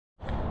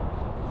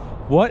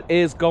What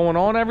is going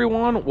on,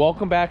 everyone?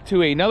 Welcome back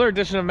to another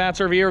edition of Matt's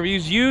RV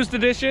Reviews Used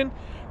Edition.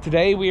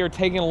 Today we are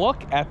taking a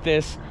look at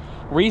this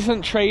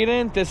recent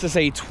trade-in. This is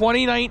a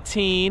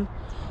 2019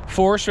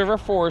 Forest River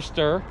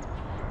Forester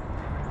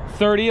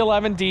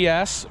 3011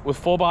 DS with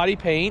full body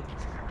paint.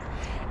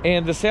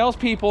 And the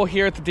salespeople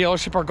here at the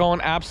dealership are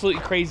going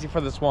absolutely crazy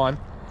for this one.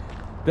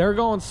 They're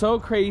going so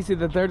crazy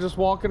that they're just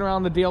walking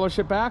around the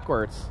dealership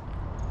backwards.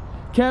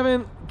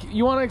 Kevin,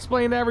 you want to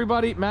explain to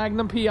everybody,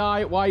 Magnum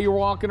PI, why you're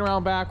walking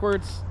around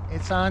backwards?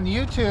 It's on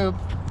YouTube.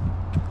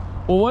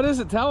 Well, what does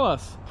it tell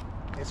us?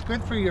 It's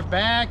good for your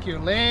back, your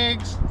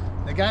legs.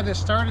 The guy that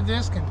started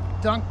this can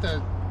dunk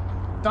the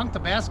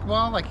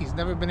basketball like he's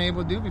never been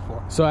able to do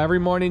before. So every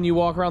morning you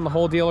walk around the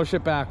whole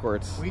dealership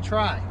backwards. We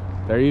try.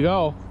 There you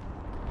go.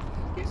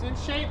 He's in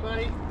shape,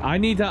 buddy. I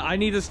need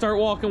to start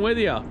walking with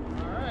you. All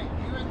right,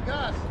 you and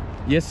Gus.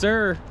 Yes,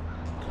 sir.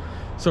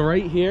 So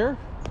right here,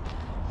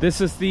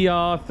 this is the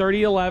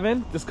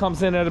 3011. This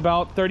comes in at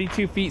about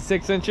 32 feet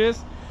 6 inches.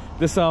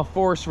 This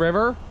Forest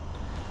River.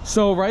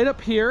 So right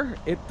up here,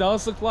 it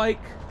does look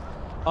like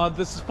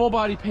this is full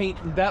body paint,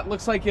 and that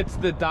looks like it's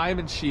the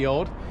diamond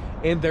shield,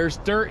 and there's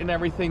dirt and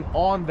everything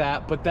on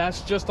that, but that's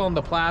just on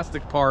the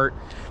plastic part.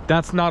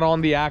 That's not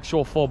on the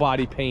actual full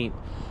body paint.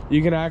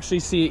 You can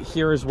actually see it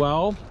here as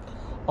well.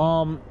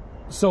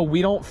 So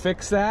we don't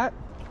fix that,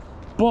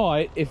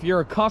 but if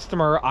you're a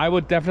customer, I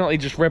would definitely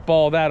just rip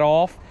all that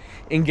off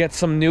and get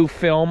some new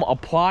film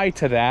applied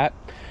to that.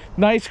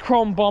 Nice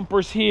chrome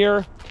bumpers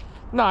here.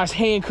 Nice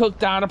hand cooked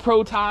Dyna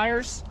Pro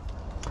tires.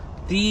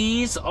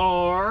 These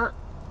are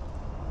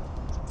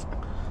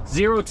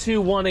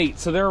 0218,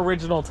 so they're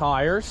original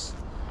tires.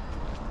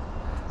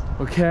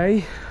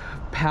 Okay,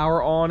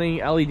 power awning,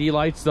 LED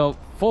lights. The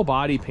full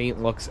body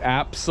paint looks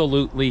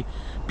absolutely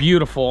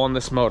beautiful on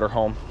this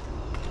motorhome.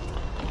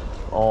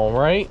 All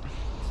right,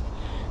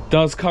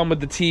 does come with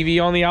the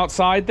TV on the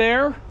outside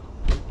there.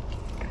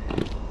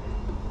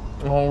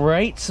 All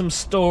right, some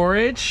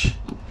storage.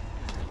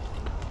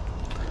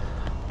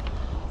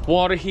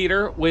 Water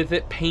heater with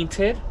it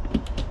painted.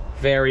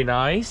 Very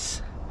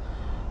nice.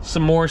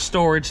 Some more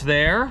storage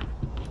there.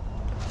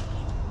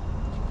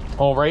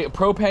 All right, a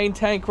propane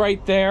tank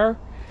right there.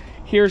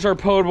 Here's our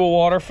potable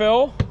water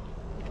fill.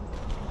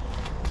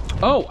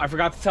 Oh, I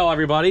forgot to tell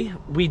everybody,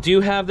 we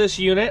do have this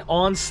unit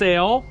on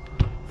sale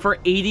for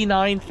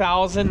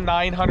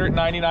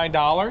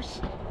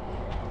 $89,999.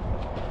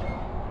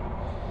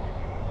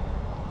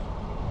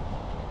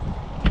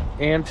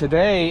 And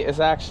today is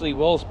actually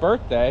Will's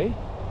birthday,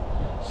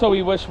 so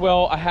we wish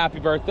Will a happy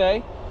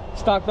birthday.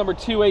 Stock number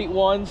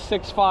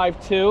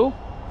 281652.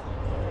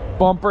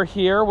 Bumper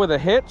here with a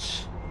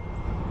hitch.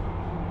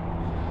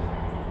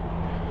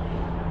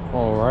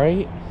 All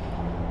right.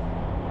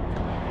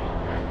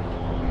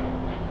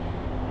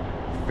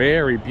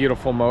 Very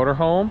beautiful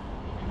motorhome.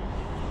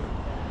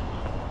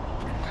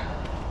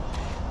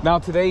 Now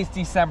today's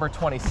December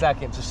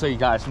 22nd, just so you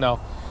guys know.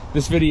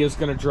 This video is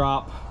going to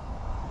drop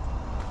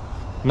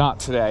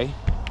not today,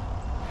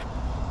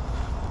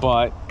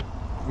 but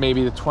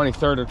maybe the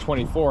 23rd or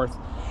 24th.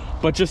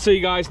 But just so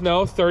you guys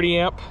know, 30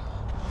 amp.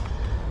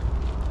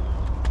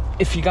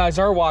 If you guys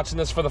are watching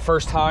this for the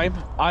first time,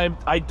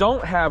 I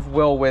don't have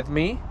Will with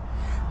me.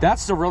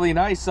 That's the really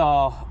nice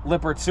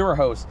Lippert sewer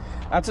hose.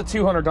 That's a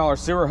 $200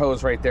 sewer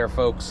hose right there,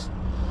 folks.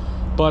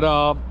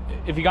 But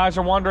if you guys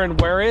are wondering,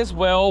 where is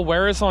Will,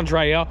 where is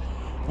Andrea,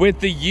 with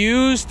the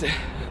used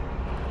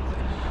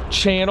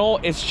channel,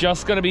 it's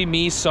just gonna be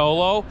me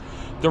solo.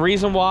 The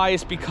reason why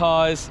is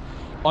because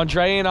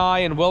Andrea and I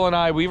and Will and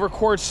I, we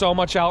record so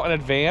much out in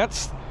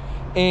advance,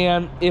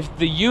 and if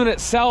the unit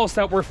sells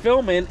that we're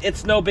filming,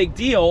 it's no big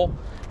deal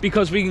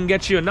because we can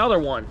get you another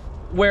one.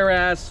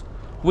 Whereas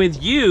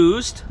with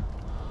used,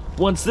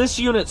 once this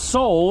unit's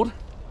sold,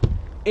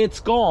 it's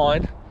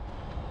gone.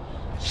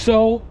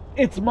 So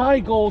it's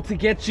my goal to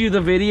get you the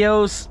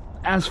videos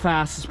as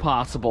fast as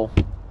possible.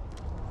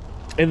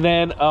 And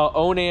then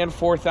Onan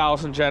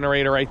 4000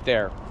 generator right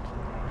there.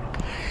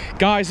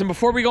 Guys, and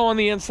before we go on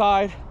the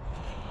inside,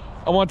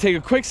 I want to take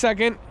a quick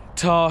second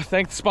to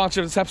thank the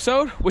sponsor of this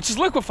episode, which is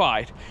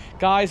Liquefied.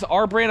 Guys,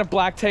 our brand of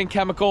black tank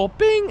chemical,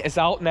 Bing, is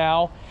out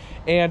now,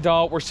 and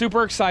we're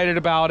super excited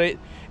about it.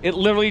 It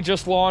literally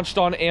just launched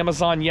on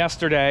Amazon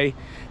yesterday.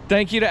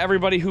 Thank you to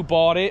everybody who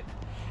bought it.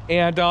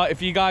 And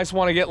if you guys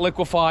want to get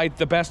Liquefied,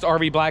 the best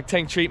RV black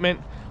tank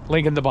treatment,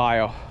 link in the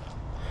bio.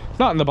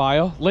 Not in the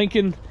bio, link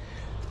in,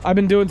 I've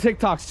been doing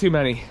TikToks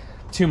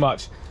too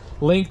much.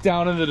 Link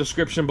down in the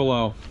description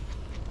below.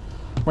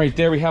 Right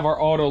there we have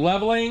our auto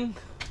leveling.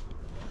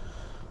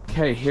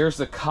 Okay, here's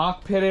the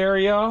cockpit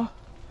area.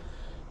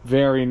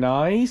 Very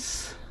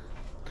nice.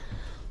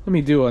 Let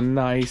me do a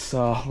nice,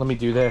 let me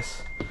do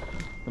this.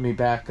 Let me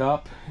back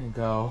up and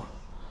go.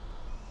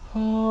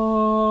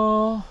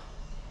 Oh.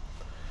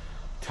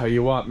 Tell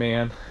you what,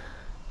 man.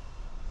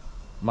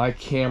 My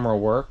camera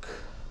work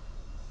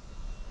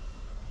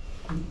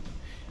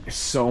is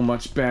so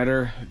much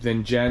better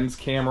than Jen's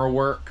camera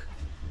work.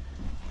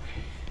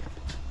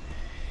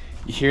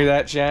 You hear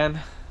that, Jen?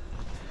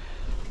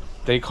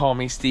 They call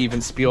me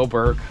Steven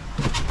Spielberg.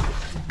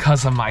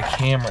 because of my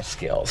camera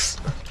skills.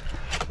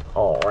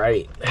 All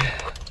right.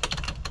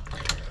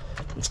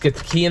 Let's get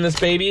the key in this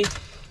baby.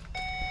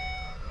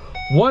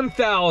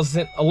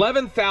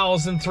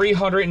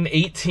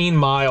 11,318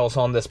 miles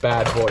on this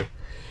bad boy.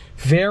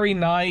 Very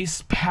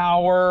nice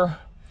power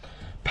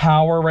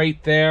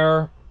right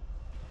there.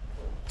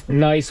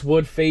 Nice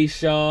wood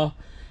fascia.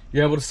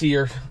 You're able to see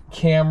your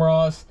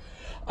cameras.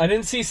 I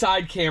didn't see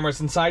side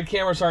cameras, and side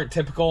cameras aren't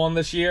typical on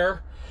this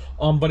year,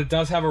 but it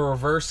does have a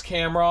reverse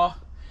camera.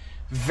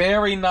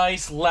 Very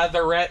nice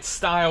leatherette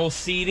style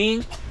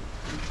seating.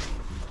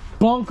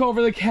 Bunk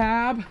over the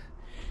cab.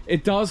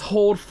 It does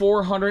hold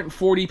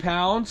 440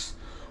 pounds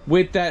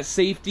with that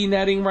safety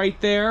netting right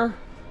there.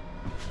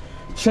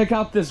 Check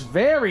out this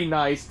very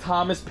nice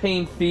Thomas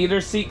Paine theater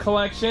seat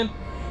collection.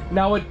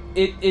 Now it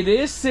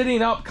is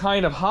sitting up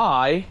kind of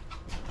high.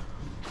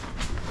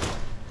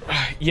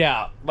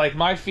 Yeah, like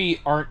my feet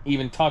aren't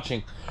even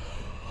touching.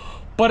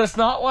 But it's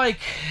not like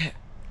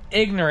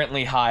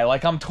ignorantly high.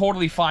 Like I'm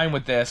totally fine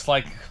with this.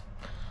 Like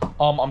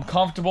I'm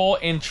comfortable,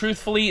 and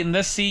truthfully in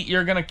this seat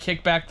you're gonna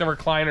kick back the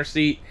recliner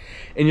seat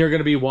and you're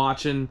gonna be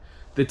watching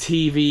the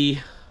TV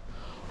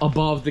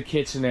above the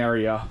kitchen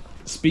area.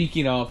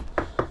 Speaking of,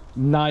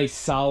 nice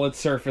solid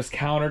surface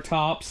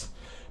countertops,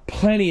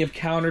 plenty of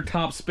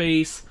countertop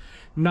space,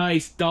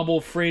 nice double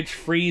fridge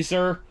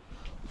freezer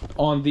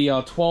on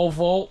the 12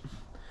 volt.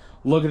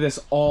 Look at this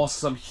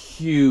awesome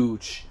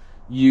huge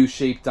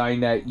U-shaped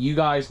dinette. You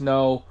guys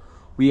know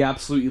we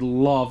absolutely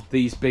love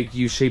these big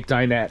U-shaped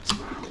dinettes.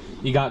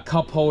 You got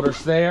cup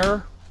holders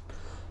there,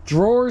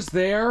 drawers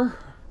there,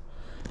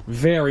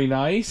 very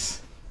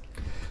nice.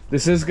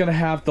 This is gonna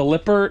have the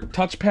Lippert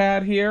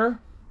touchpad here.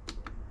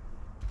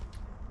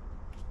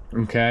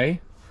 Okay,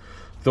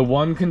 the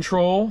one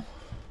control,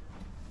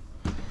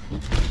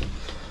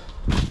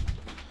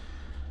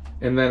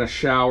 and then a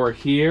shower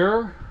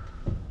here.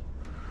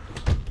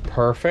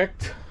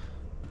 Perfect.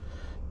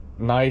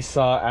 Nice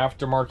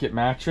aftermarket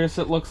mattress,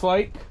 it looks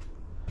like.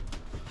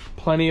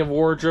 Plenty of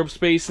wardrobe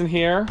space in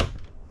here.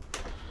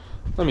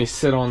 Let me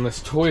sit on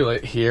this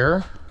toilet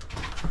here.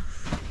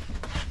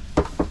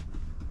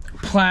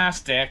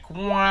 Plastic,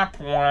 whap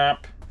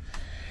whap.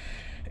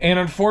 And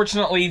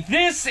unfortunately,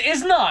 this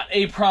is not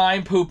a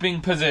prime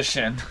pooping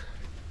position.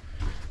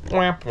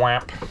 Whap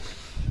whap.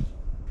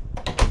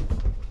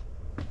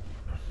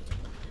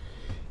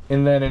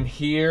 And then in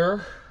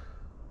here,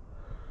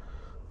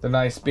 the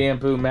nice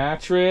bamboo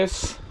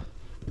mattress.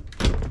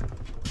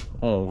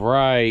 All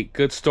right,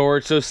 good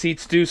storage. Those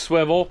seats do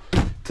swivel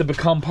to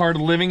become part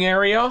of the living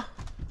area.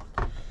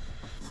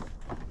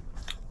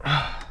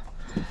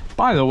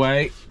 By the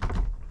way,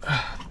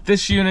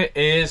 this unit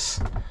is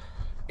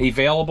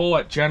available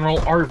at General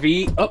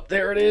RV. Up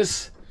there it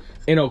is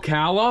in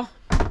Ocala.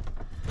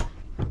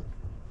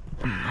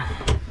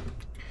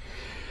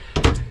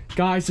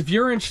 Guys, if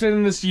you're interested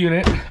in this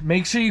unit,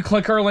 make sure you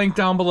click our link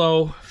down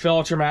below, fill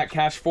out your Matt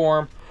Cash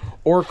form,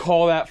 or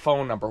call that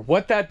phone number.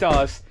 What that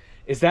does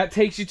is that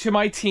takes you to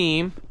my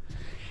team,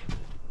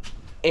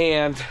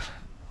 and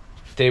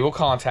they will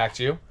contact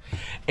you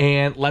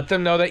and let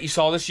them know that you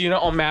saw this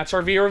unit on Matt's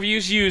RV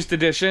Reviews Used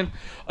Edition.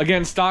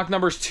 Again, stock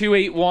number's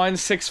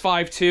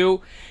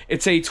 281652.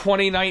 It's a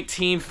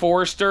 2019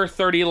 Forester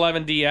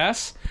 3011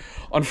 DS.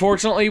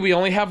 Unfortunately, we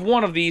only have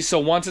one of these, so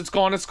once it's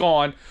gone, it's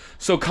gone.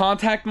 So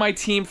contact my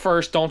team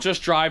first. Don't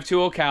just drive to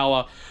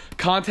Ocala.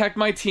 Contact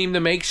my team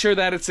to make sure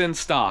that it's in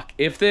stock.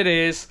 If it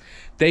is,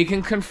 they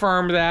can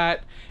confirm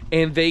that,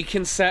 and they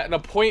can set an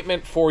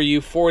appointment for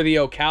you for the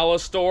Ocala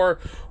store.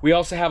 We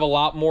also have a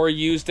lot more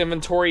used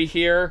inventory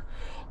here.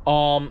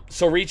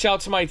 So reach out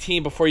to my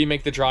team before you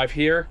make the drive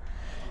here.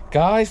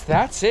 Guys,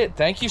 that's it.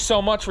 Thank you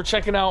so much for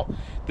checking out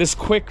this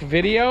quick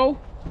video.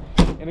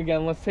 And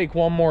again, let's take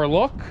one more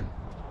look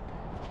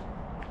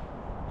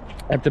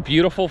at the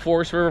beautiful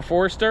Forest River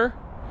Forester.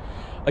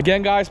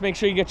 Again, guys, make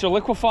sure you get your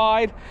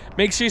liquefied.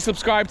 Make sure you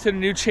subscribe to the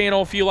new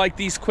channel if you like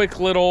these quick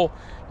little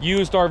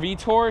used RV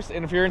tours.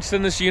 And if you're interested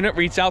in this unit,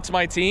 reach out to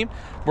my team.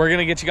 We're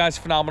gonna get you guys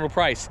a phenomenal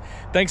price.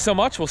 Thanks so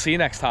much. We'll see you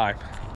next time.